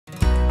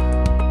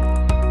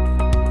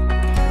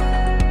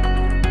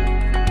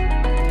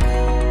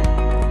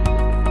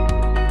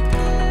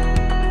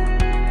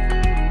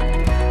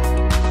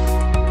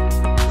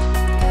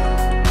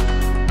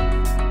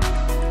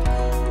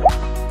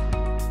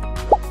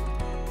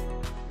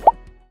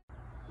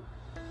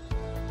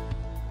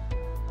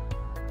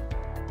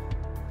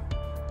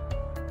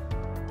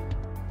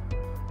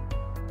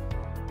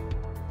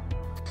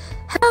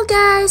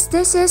guys,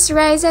 this is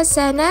Riza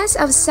Senes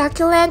of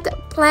Succulent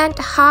Plant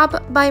Hub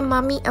by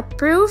Mommy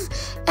Approve.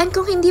 And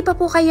kung hindi pa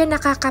po kayo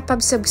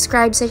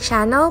nakakapag-subscribe sa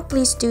channel,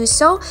 please do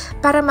so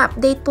para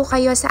ma-update po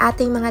kayo sa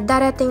ating mga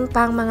darating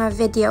pang mga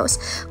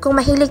videos. Kung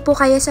mahilig po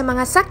kayo sa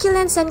mga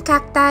succulents and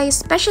cacti,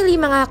 especially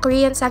mga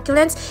Korean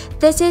succulents,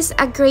 this is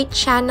a great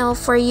channel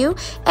for you.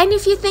 And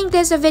if you think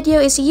this video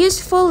is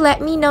useful,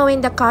 let me know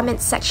in the comment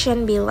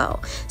section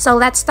below. So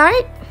let's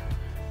start!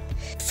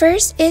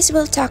 First is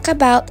we'll talk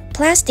about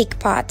plastic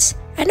pots.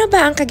 Ano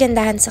ba ang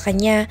kagandahan sa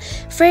kanya?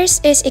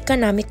 First is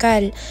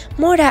economical.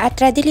 Mura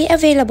at readily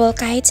available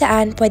kahit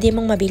saan pwede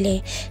mong mabili.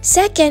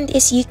 Second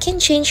is you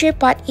can change your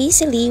pot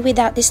easily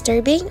without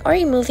disturbing or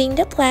removing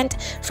the plant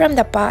from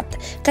the pot.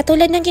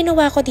 Katulad ng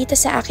ginawa ko dito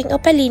sa aking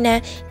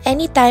opalina,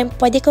 anytime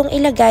pwede kong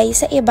ilagay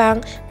sa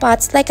ibang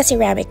pots like a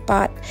ceramic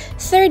pot.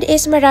 Third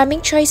is maraming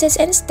choices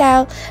and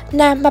style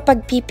na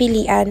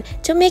mapagpipilian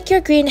to make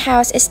your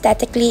greenhouse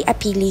aesthetically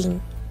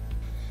appealing.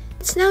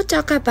 Let's now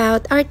talk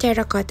about our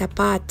terracotta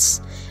pots.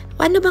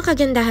 Ano bang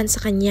kagandahan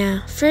sa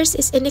kanya? First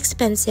is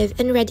inexpensive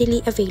and readily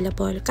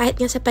available.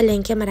 Kahit nga sa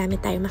palengke marami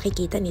tayong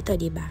makikita nito,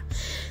 di ba?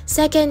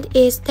 Second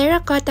is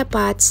terracotta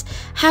pots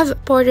have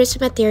porous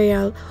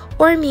material,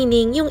 or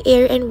meaning yung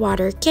air and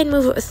water can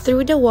move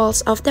through the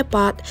walls of the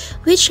pot,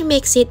 which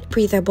makes it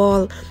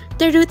breathable.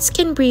 The roots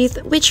can breathe,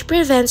 which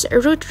prevents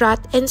root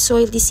rot and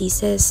soil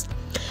diseases.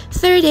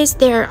 Third is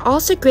they are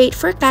also great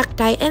for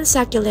cacti and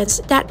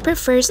succulents that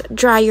prefers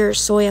drier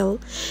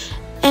soil.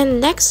 And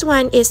next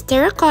one is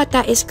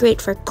terracotta is great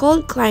for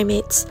cold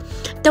climates.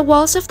 The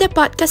walls of the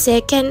pot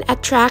kasi can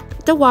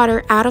attract the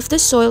water out of the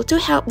soil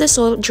to help the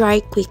soil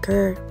dry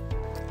quicker.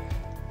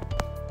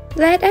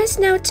 Let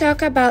us now talk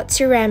about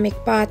ceramic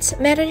pots.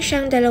 Meron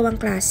siyang dalawang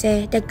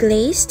klase, the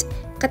glazed,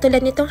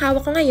 katulad nitong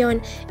hawak ko ngayon,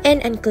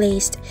 and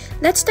unglazed.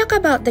 Let's talk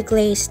about the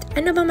glazed.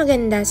 Ano bang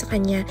maganda sa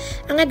kanya?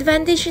 Ang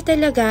advantage niya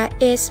talaga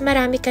is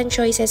marami kang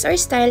choices or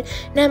style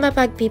na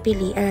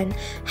mapagpipilian.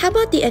 How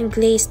about the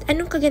unglazed?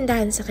 Anong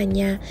kagandahan sa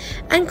kanya?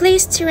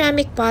 Unglazed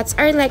ceramic pots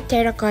are like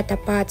terracotta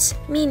pots,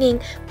 meaning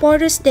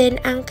porous din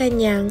ang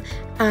kanyang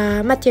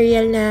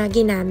material na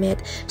ginamit.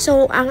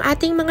 So, ang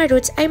ating mga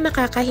roots ay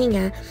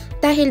makakahinga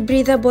dahil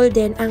breathable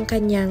din ang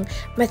kanyang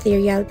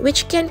material,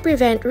 which can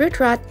prevent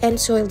root rot and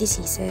soil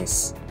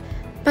diseases.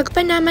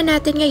 Pagpanaman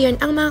natin ngayon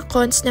ang mga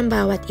cons ng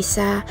bawat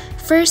isa.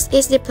 First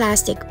is the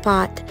plastic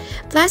pot.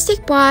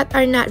 Plastic pot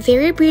are not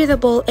very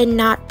breathable and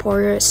not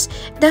porous.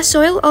 The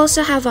soil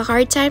also have a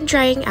hard time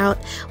drying out,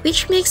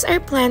 which makes our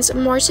plants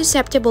more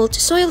susceptible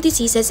to soil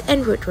diseases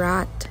and root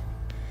rot.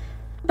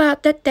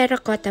 About the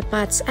terracotta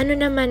pots, ano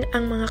naman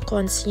ang mga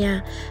cons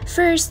niya?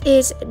 First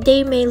is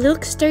they may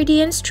look sturdy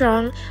and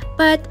strong,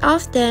 but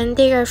often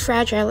they are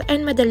fragile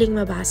and madaling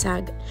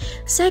mabasag.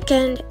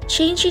 Second,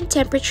 change in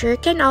temperature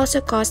can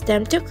also cause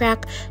them to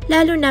crack,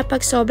 lalo na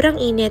pag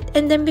sobrang init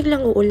and then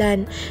biglang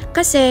uulan,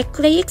 kasi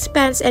clay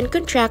expands and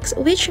contracts,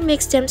 which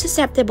makes them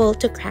susceptible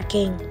to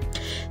cracking.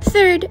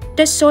 Third,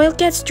 the soil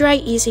gets dry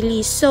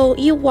easily, so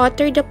you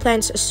water the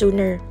plants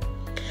sooner.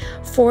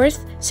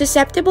 Fourth,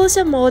 susceptible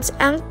sa molds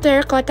ang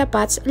terracotta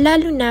pots,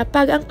 lalo na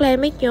pag ang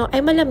climate nyo ay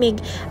malamig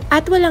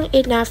at walang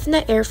enough na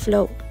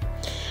airflow.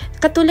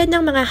 Katulad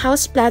ng mga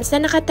houseplants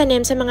na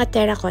nakatanim sa mga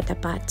terracotta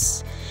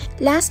pots.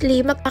 Lastly,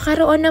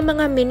 magkakaroon ng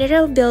mga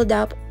mineral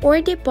buildup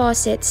or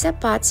deposit sa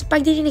pots pag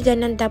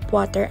diniligan ng tap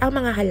water ang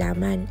mga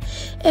halaman.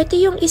 Ito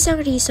yung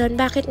isang reason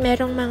bakit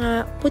merong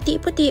mga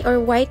puti-puti or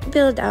white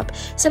buildup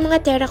sa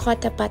mga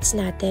terracotta pots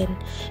natin.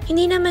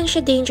 Hindi naman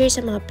siya danger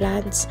sa mga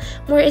plants,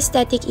 more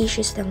aesthetic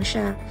issues lang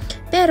siya.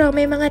 Pero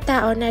may mga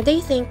tao na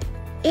they think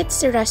it's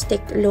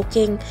rustic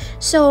looking.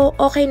 So,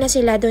 okay na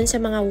sila dun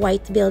sa mga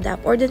white buildup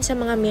or dun sa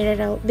mga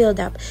mineral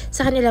buildup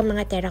sa kanilang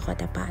mga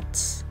terracotta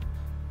pots.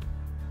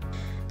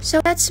 So,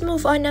 let's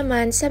move on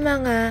naman sa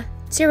mga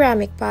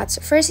ceramic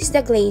pots. First is the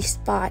glazed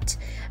pot.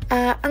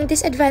 Ang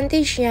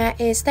disadvantage niya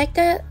is like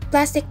the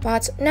plastic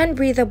pots,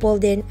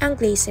 non-breathable din ang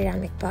glazed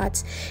ceramic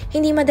pots.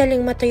 Hindi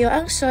madaling matuyo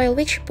ang soil,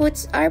 which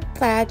puts our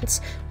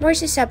plants more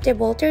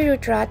susceptible to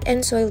root rot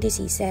and soil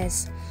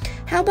diseases.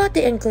 How about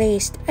the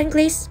unglazed?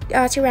 Unglazed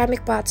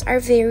ceramic pots are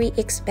very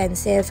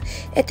expensive.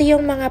 Ito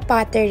yung mga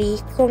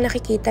pottery, kung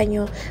nakikita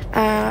nyo,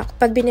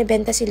 pag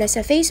binibenta sila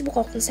sa Facebook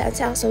o kung saan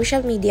sa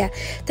social media,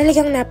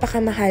 talagang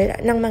napakamahal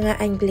ng mga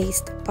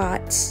unglazed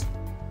pots.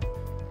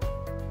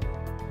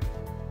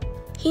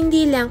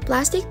 Hindi lang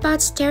plastic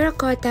pots,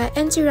 terracotta,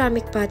 and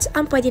ceramic pots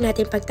ang pwede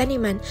natin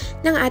pagtaniman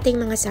ng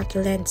ating mga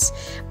succulents.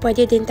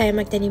 Pwede din tayo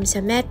magtanim sa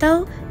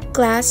metal,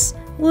 glass,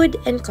 wood,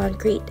 and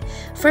concrete.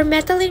 For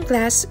metal and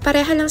glass,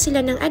 pareha lang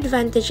sila ng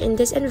advantage and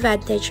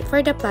disadvantage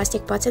for the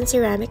plastic pots and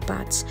ceramic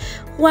pots,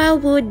 while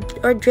wood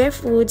or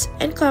driftwoods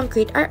and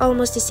concrete are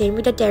almost the same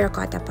with the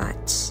terracotta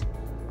pots.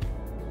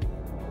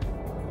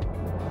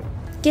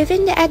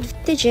 Given the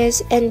advantages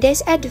and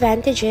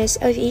disadvantages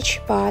of each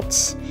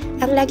pots,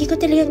 ang lagi ko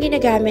talagang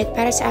ginagamit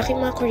para sa aking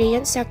mga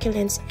Korean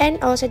succulents and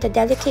also the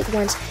delicate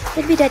ones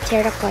would be the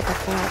terracotta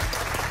pot.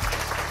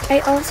 I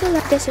also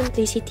love the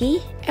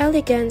simplicity,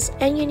 elegance,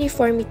 and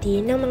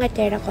uniformity ng mga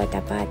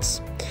terracotta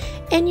pots.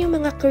 And yung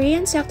mga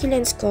Korean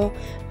succulents ko,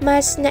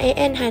 mas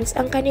na-enhance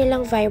ang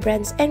kanilang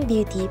vibrance and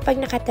beauty pag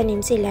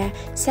nakatanim sila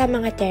sa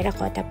mga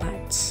terracotta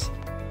pots.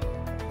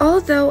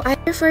 Although I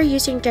prefer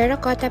using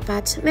terracotta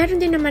pots,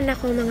 meron din naman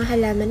ako mga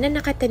halaman na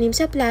nakatanim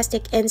sa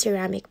plastic and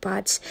ceramic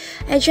pots.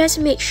 I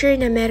just make sure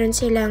na meron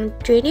silang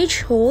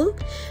drainage hole,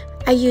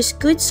 I use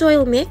good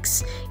soil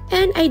mix,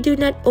 and I do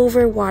not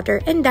overwater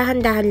and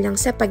dahan-dahan lang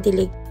sa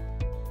pagdilig.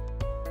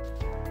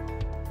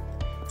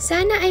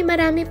 Sana ay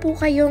marami po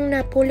kayong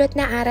napulot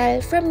na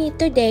aral from me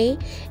today,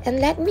 and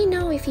let me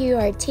know if you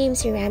are team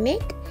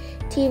ceramic,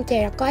 team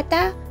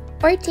terracotta,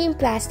 or team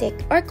plastic,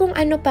 or kung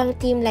ano pang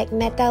team like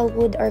metal,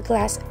 wood, or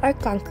glass, or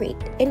concrete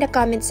in the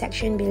comment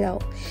section below.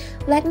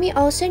 Let me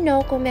also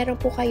know kung meron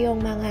po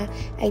kayong mga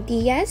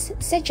ideas,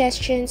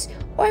 suggestions,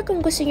 or kung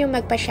gusto nyo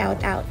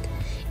magpa-shoutout.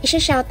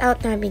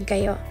 Isha-shoutout namin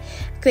kayo.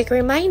 Quick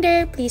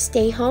reminder, please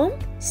stay home,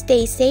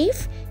 stay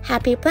safe,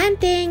 happy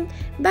planting!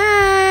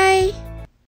 Bye!